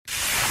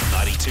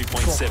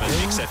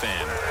92.7 Mix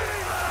FM.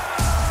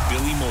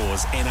 Billy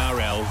Moore's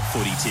NRL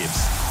footy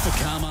tips. For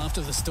calm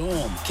after the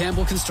storm,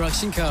 Campbell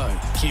Construction Co.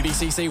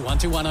 QBCC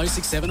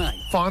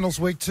 12100678. Finals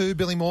week 2.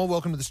 Billy Moore,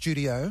 welcome to the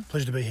studio.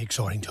 Pleasure to be here.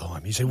 Exciting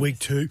time. You see, week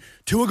 2.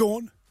 2 are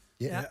gone.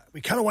 Yeah.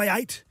 We cut away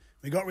 8.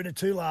 We got rid of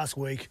 2 last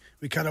week.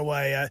 We cut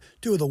away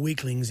 2 of the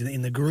weaklings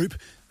in the group.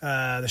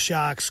 The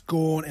Sharks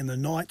gone and the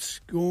Knights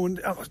gone.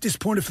 I was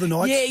disappointed for the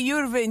Knights. Yeah, you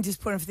would have been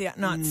disappointed for the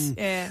Knights.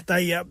 Yeah.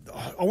 They. I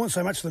won't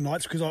say much for the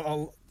Knights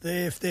because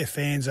their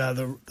fans are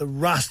the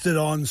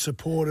rusted-on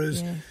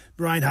supporters. Yeah.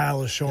 Rain,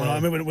 hail, or shine. I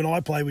remember when I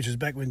played, which was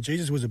back when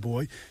Jesus was a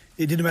boy,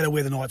 it didn't matter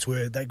where the Knights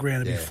were. That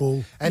ground would be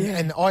full.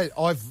 And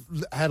I've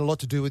had a lot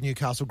to do with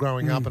Newcastle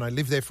growing up, and I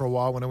lived there for a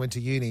while when I went to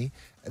uni.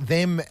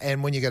 Them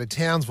and when you go to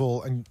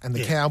Townsville and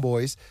the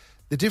Cowboys,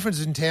 the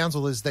difference in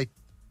Townsville is they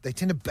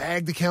tend to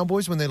bag the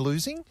Cowboys when they're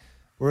losing,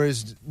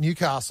 whereas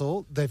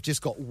Newcastle, they've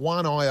just got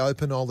one eye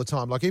open all the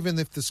time. Like, even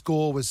if the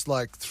score was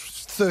like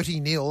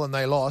 30-0 and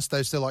they lost,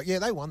 they're still like, yeah,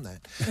 they won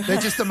that.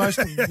 They're just the most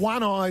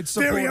one-eyed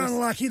supporters. Very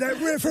unlucky,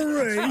 that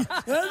referee.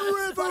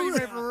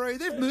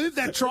 They've moved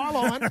that try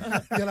line.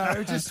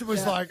 It just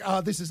was like,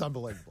 oh, this is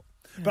unbelievable.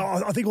 But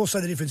I think also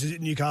the difference is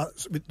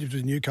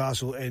between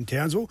Newcastle and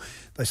Townsville.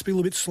 They speak a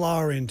little bit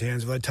slower in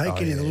Townsville. They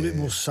take it in a little bit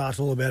more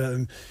subtle about it.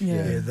 And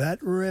that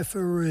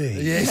referee.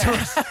 Yes.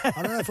 I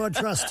don't know if I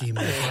trust him.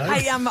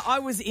 Hey, I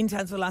was in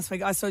Townsville last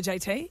week. I saw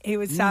JT. He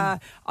was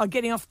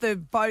getting off the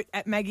boat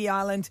at Maggie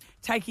Island,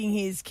 taking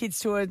his kids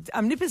to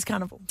a Nippers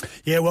Carnival.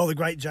 Yeah, well, the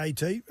great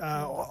JT.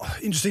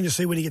 Interesting to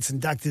see when he gets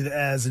inducted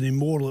as an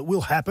immortal. It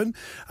will happen.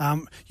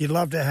 You'd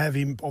love to have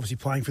him obviously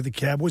playing for the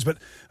Cowboys, but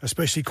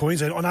especially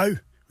Queensland. I know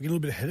we're getting a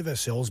little bit ahead of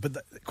ourselves, but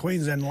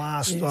Queensland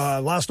last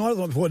night,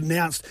 before it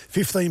announced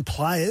 15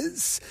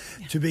 players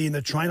to be in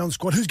the train-on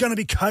squad, who's going to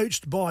be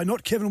coached by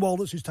not Kevin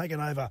Walters, who's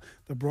taken over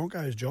the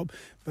Broncos job,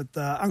 but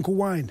Uncle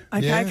Wayne.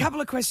 Okay, a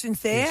couple of questions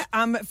there.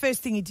 Yes.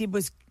 First thing he did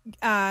was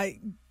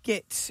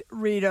get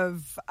rid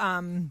of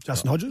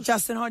Justin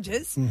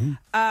Hodges. Mm-hmm.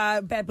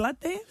 Bad blood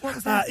there? What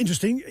was that?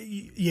 Interesting.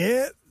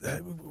 Yeah.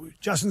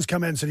 Justin's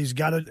come out and said he's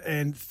gutted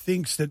and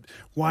thinks that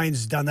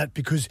Wayne's done that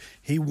because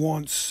he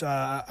wants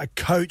a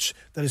coach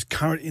that is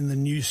current in the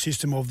new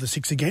system of the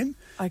 6 again.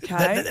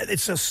 Okay.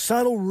 It's a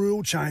subtle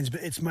rule change,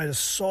 but it's made a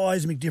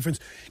seismic difference.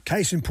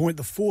 Case in point,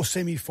 the 4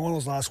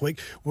 semi-finals last week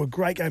were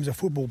great games of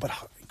football, but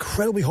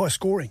incredibly high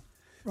scoring.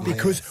 Right.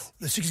 Because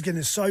the 6 again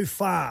is so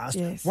fast.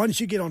 Yes.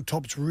 Once you get on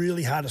top, it's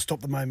really hard to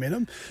stop the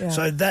momentum. Yeah.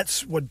 So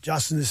that's what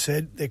Justin has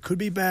said. There could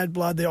be bad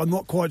blood there. I'm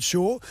not quite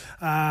sure.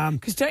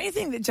 Because don't you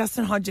think that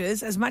Justin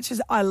Hodges, as much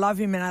as I love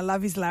him and I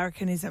love his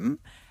larrikinism,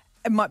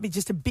 it might be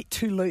just a bit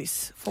too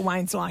loose for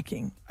Wayne's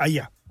liking?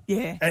 Yeah.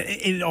 Yeah.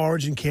 In an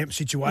Origin camp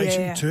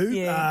situation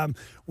too,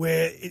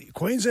 where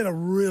Queensland are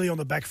really on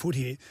the back foot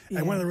here. Yeah.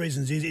 And one of the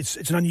reasons is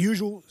it's an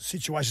unusual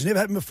situation. It's never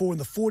happened before in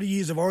the 40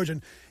 years of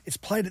Origin. It's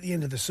played at the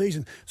end of the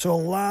season. So a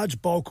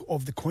large bulk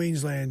of the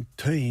Queensland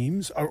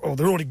teams, or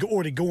they're already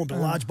gone, but a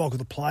large bulk of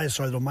the players,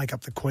 that'll make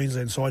up the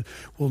Queensland side,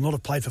 will not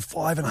have played for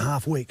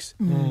 5.5 weeks.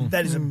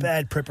 That is a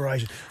bad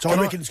preparation. So I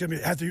reckon it's going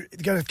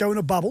to go in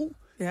a bubble,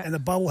 and the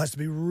bubble has to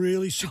be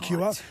really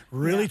secure,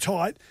 really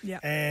tight. Yeah.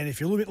 And if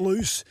you're a little bit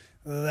loose,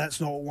 that's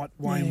not what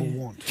Wayne will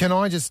want. Can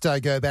I just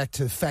go back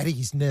to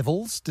Fatty's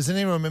Neville's? Does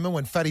anyone remember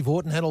when Fatty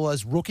Vaughton had all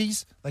those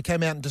rookies? They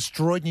came out and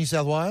destroyed New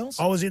South Wales.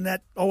 I was in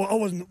that. I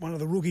wasn't one of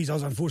the rookies. I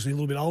was unfortunately a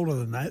little bit older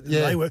than that. Than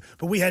they were.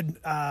 But we had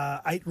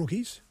 8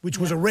 rookies, which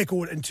was a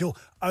record until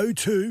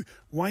 2002.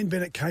 Wayne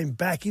Bennett came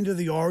back into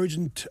the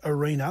Origin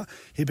arena.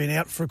 He'd been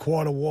out for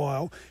quite a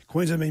while.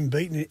 Queensland had been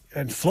beaten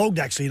and flogged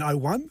actually in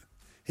 2001.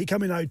 He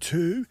came in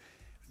 2002.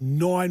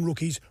 9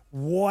 rookies,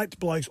 white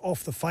blokes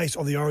off the face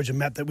of the Origin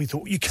map that we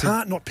thought, you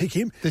can't not pick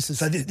him. This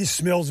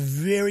smells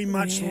very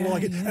much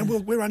like it. And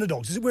we're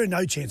underdogs. We're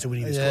no chance of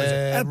winning this.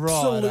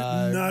 Absolute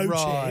no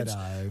chance.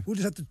 We'll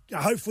just have to,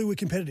 hopefully we're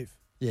competitive.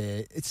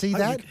 Yeah, see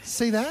that?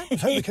 See that?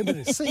 Totally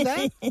competitive. See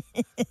that?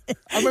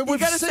 I mean,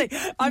 we've got to see.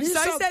 I'm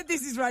so sad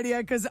this is radio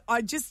because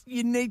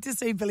you need to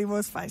see Billy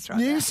Moore's face right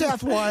now. New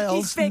South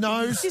Wales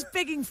knows. She's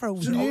begging for a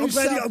win. I'm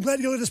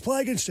glad you let us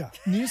play against you.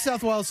 New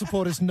South Wales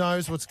supporters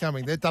knows what's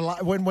coming.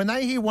 When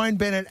they hear Wayne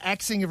Bennett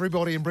axing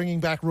everybody and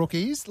bringing back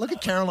rookies, look at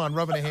Caroline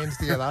rubbing her hands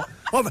together.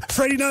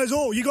 Freddie knows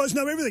all. You guys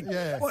know everything.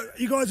 Yeah.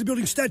 You guys are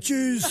building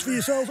statues for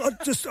yourselves.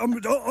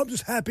 I'm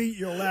just happy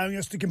you're allowing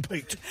us to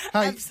compete.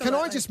 Hey, Absolutely.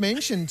 Can I just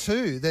mention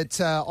too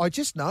that I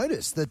just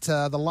noticed that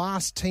the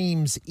last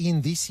teams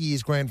in this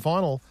year's grand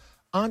final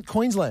aren't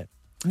Queensland.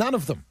 None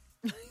of them.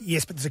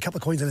 Yes, but there's a couple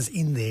of Queenslanders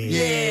in there.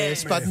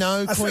 Yes, but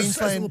no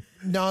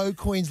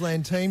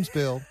Queensland teams,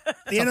 Bill.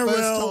 The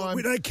NRL,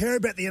 we don't care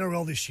about the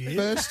NRL this year.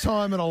 First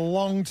time in a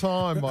long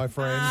time, my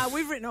friend.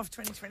 We've written off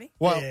 2020.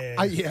 Well,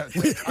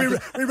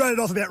 we wrote it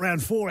off about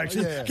round 4,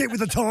 actually. Yeah. Get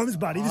with the times,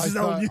 buddy. This is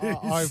old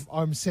news.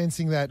 I'm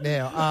sensing that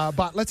now.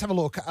 But let's have a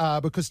look,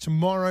 because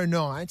tomorrow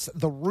night,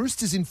 the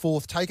Roosters in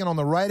 4th, taking on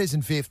the Raiders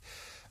in 5th.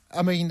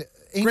 I mean...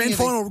 This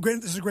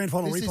is a grand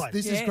final replay.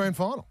 This is grand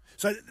final.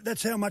 So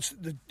that's how much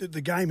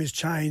the game has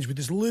changed with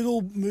this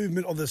little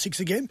movement of the 6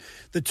 again.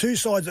 The two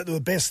sides that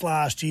were best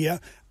last year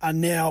are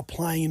now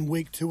playing in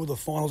week 2 of the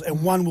finals,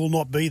 and one will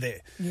not be there.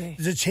 Yeah.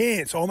 There's a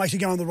chance. I'm actually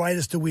going on the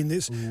Raiders to win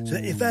this. Ooh. So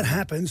if that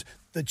happens,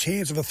 the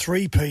chance of a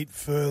three-peat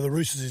for the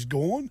Roosters is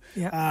gone.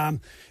 Yeah.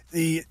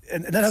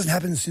 And that hasn't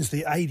happened since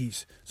the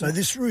 80s. So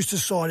this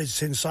Roosters side is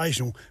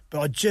sensational, but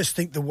I just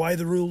think the way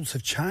the rules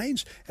have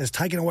changed has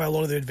taken away a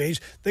lot of their advantage.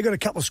 They've got a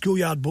couple of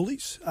schoolyard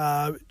bullies,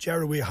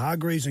 Jared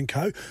Weir-Hargreaves and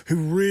co, who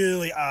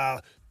really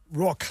are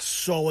rock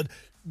solid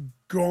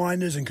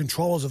grinders and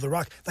controllers of the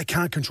ruck. They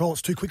can't control it.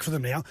 It's too quick for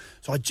them now.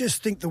 So I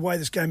just think the way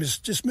this game has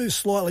just moved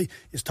slightly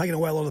is taking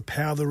away a lot of the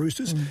power of the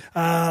Roosters.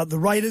 The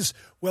Raiders,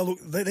 well, look,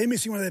 they're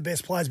missing one of their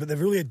best players, but they've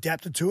really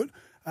adapted to it.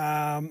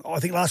 I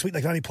think last week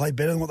they can only play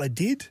better than what they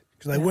did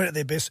because they weren't at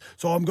their best.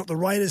 So I've got the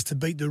Raiders to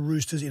beat the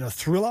Roosters in a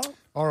thriller.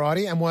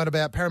 Alrighty, and what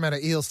about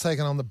Parramatta Eels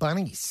taking on the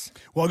Bunnies?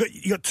 Well,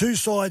 you got two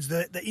sides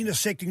that are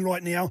intersecting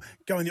right now,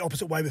 going the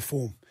opposite way with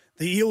form.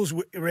 The Eels,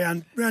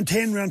 around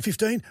 10, round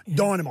 15,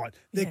 dynamite.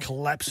 They're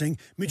collapsing.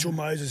 Mitchell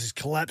Moses is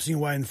collapsing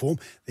away in form.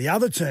 The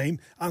other team,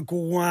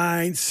 Uncle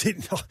Wayne,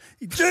 sitting,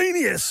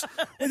 genius.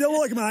 Whether you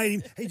like him or hate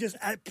him, he just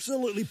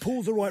absolutely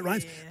pulls the right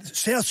reins.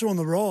 Souths are on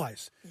the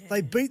rise. Yeah.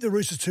 They beat the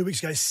Roosters 2 weeks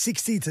ago,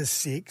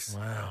 60-6.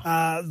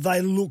 Wow. They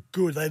look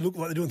good. They look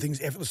like they're doing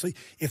things effortlessly.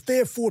 If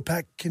their forward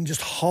pack can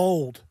just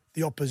hold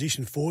the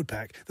opposition forward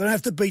pack, they don't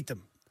have to beat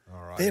them.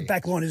 Alrighty. Their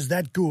back line is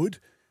that good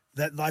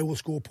that they will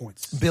score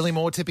points. Billy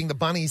Moore tipping the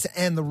Bunnies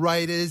and the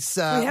Raiders.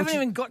 We haven't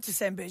even got to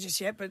Sam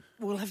Burgess yet, but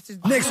we'll have to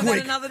next do that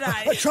week. another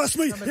day. Trust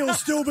me, he'll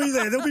still be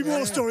there. There'll be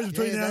more stories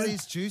between now that and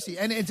is juicy.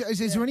 And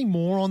is there any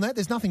more on that?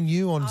 There's nothing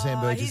new on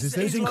Sam Burgess, is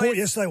there? He was in court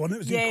yesterday,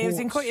 wasn't it? He was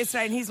in court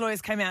yesterday, and his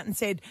lawyers came out and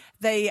said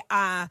that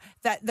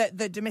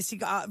the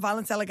domestic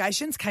violence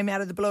allegations came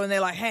out of the blue, and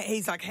they're like,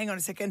 he's like, hang on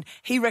a second.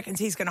 He reckons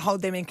he's going to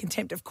hold them in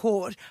contempt of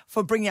court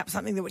for bringing up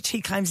something which he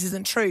claims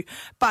isn't true.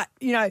 But,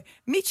 you know,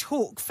 Mitch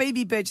Hook,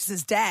 Phoebe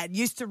Burgess's dad,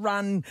 used to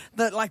run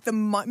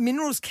the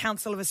Minerals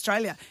Council of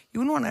Australia. You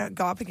wouldn't want to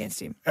go up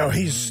against him. Oh,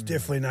 he's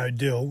definitely no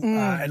deal.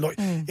 And look,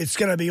 it's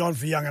going to be on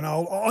for young and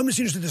old. I'm just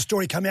interested in the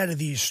story come out of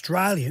the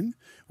Australian,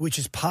 which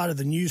is part of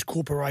the News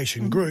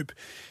Corporation group.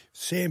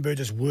 Sam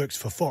Burgess works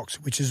for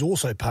Fox, which is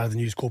also part of the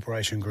News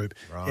Corporation group.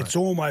 Right. It's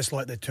almost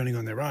like they're turning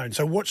on their own.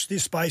 So watch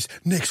this space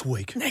next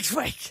week. Next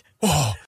week. Oh.